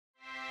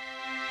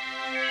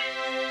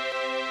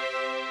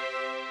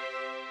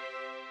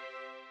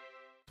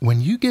When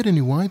you get a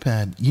new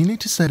iPad, you need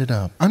to set it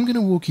up. I'm going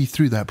to walk you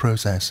through that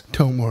process.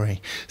 Don't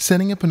worry,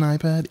 setting up an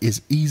iPad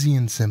is easy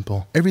and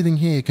simple. Everything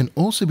here can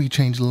also be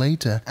changed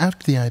later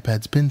after the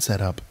iPad's been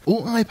set up.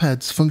 All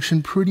iPads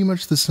function pretty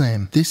much the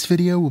same. This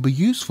video will be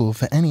useful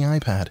for any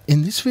iPad.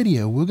 In this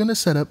video, we're going to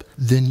set up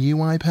the new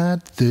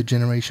iPad 3rd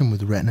generation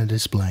with Retina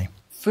Display.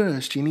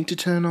 First, you need to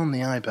turn on the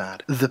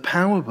iPad. The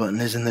power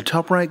button is in the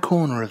top right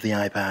corner of the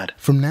iPad.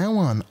 From now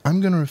on, I'm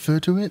going to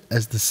refer to it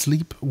as the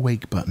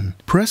sleep-wake button.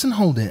 Press and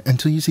hold it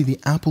until you see the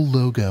Apple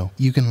logo.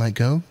 You can let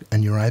go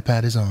and your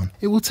iPad is on.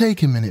 It will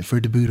take a minute for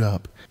it to boot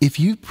up. If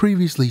you've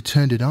previously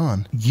turned it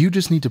on, you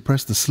just need to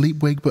press the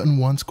sleep-wake button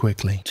once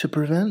quickly. To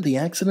prevent the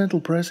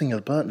accidental pressing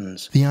of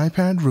buttons, the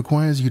iPad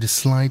requires you to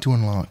slide to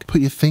unlock.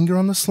 Put your finger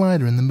on the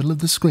slider in the middle of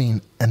the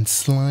screen and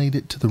slide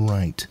it to the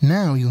right.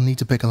 Now you'll need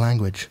to pick a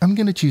language. I'm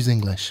going to choose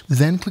English.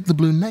 Then click the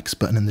blue Next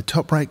button in the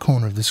top right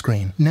corner of the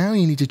screen. Now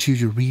you need to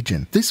choose your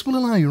region. This will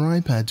allow your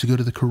iPad to go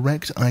to the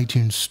correct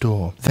iTunes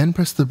store. Then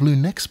press the blue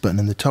Next button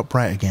in the top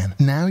right again.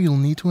 Now you'll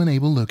need to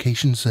enable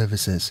location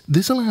services.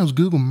 This allows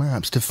Google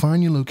Maps to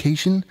find your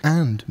location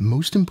and,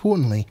 most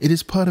importantly, it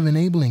is part of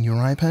enabling your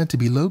iPad to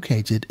be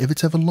located if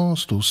it's ever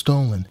lost or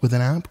stolen with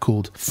an app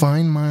called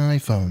Find My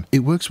iPhone. It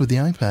works with the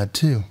iPad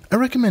too. I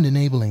recommend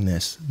enabling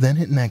this, then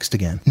hit Next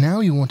again. Now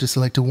you want to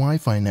select a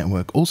Wi-Fi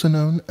network, also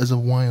known as a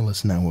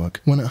wireless network.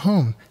 When at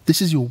home, this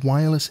is your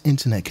wireless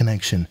internet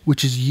connection,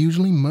 which is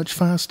usually much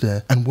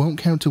faster and won't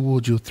count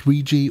towards your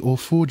 3G or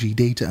 4G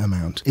data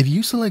amount. If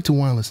you select a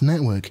wireless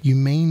network, you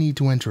may need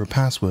to enter a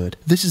password.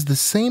 This is the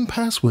same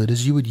password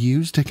as you would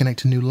use to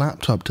connect a new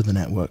laptop to the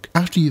network.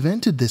 After you've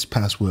entered this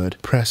password,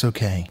 press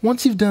OK.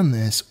 Once you've done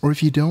this, or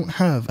if you don't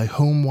have a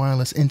home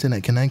wireless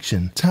internet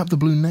connection, tap the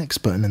blue Next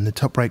button in the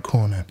top right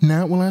corner.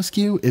 Now it will ask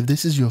you if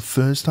this is your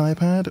first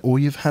iPad or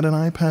you've had an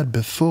iPad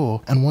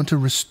before and want to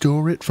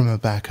restore it from a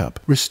backup.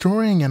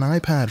 Restoring an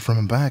iPad from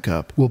a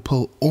backup will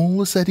pull all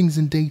the settings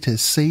and data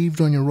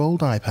saved on your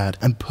old iPad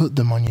and put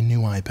them on your new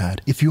iPad.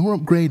 If you're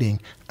upgrading,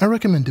 I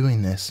recommend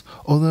doing this,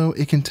 although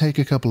it can take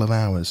a couple of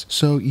hours,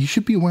 so you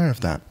should be aware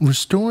of that.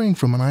 Restoring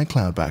from an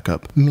iCloud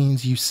backup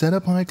means you set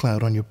up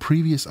iCloud on your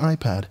previous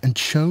iPad and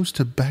chose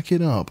to back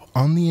it up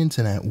on the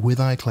internet with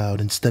iCloud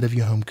instead of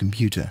your home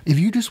computer. If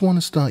you just want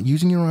to start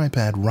using your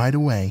iPad right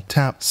away,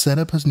 tap Set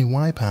up as new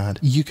iPad.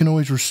 You can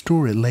always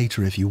restore it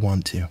later if you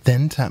want to.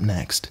 Then tap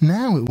Next.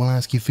 Now it will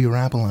ask you for your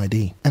Apple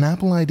ID. An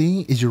Apple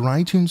ID is your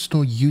iTunes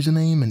Store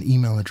username and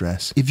email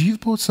address. If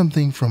you've bought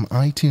something from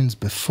iTunes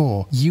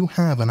before, you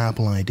have an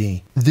Apple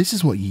ID. This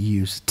is what you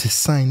use to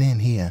sign in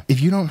here.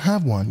 If you don't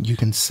have one, you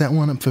can set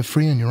one up for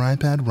free on your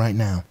iPad right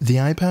now. The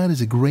iPad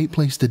is a great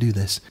place to do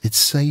this. It's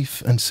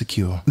safe and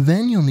secure.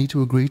 Then you'll need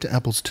to agree to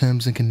Apple's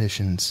terms and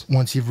conditions.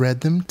 Once you've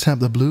read them, tap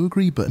the blue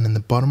Agree button in the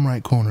bottom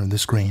right corner of the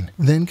screen.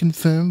 Then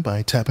confirm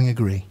by tapping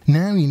Agree.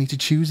 Now you need to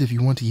choose if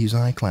you want to use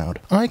iCloud.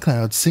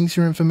 iCloud syncs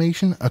your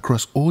information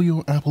across all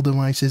your Apple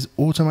devices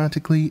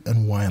automatically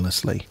and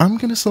wirelessly. I'm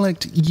going to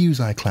select Use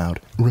iCloud.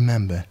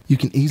 Remember, you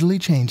can easily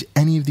change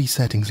any of these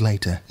settings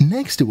later.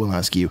 Next, it will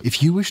ask you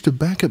if you wish to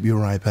back up your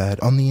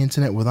iPad on the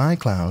internet with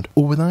iCloud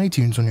or with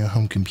iTunes on your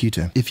home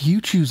computer. If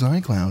you choose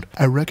iCloud,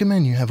 I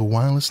recommend you have a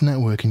wireless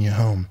network in your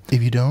home.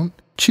 If you don't,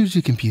 choose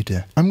your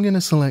computer. I'm going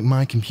to select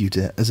my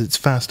computer as it's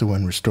faster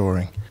when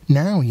restoring.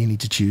 Now you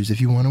need to choose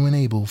if you want to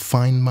enable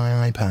Find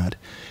My iPad.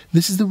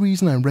 This is the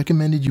reason I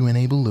recommended you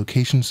enable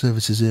location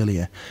services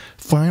earlier.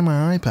 Find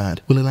My iPad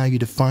will allow you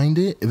to find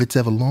it if it's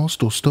ever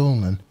lost or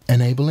stolen.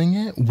 Enabling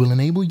it will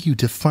enable you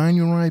to find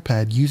your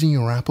iPad using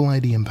your Apple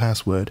ID and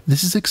password.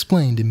 This is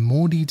explained in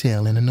more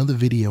detail in another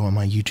video on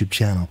my YouTube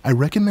channel. I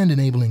recommend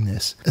enabling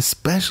this,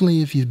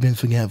 especially if you've been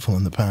forgetful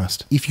in the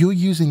past. If you're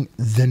using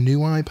the new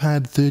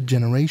iPad 3rd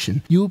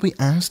generation, you will be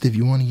asked if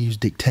you want to use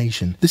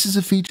dictation. This is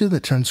a feature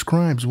that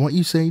transcribes what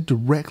you say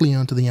directly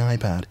onto the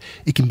iPad.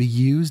 It can be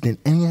used in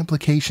any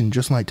application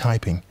just like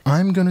typing.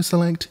 I'm going to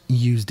select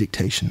Use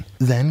Dictation.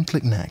 Then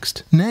click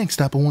Next.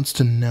 Next, Apple wants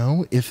to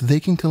know if they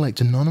can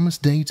collect anonymous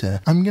data.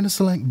 I'm going to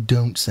select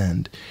Don't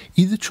Send.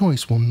 Either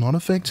choice will not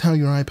affect how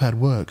your iPad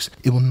works.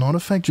 It will not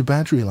affect your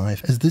battery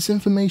life as this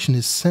information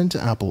is sent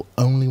to Apple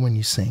only when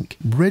you sync.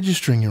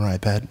 Registering your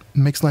iPad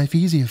makes life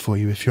easier for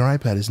you if your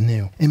iPad is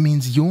new. It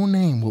means your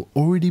name will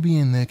already be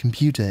in their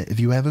computer if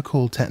you ever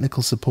call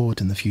technical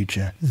support in the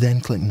future.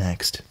 Then click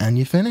Next. And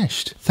you're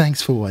finished.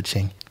 Thanks for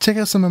watching. Check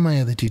out some of my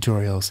other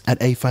tutorials at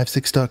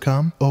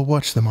a56.com or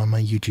watch them on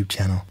my YouTube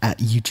channel at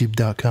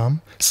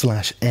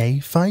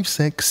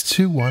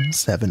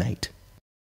youtube.com/a562178.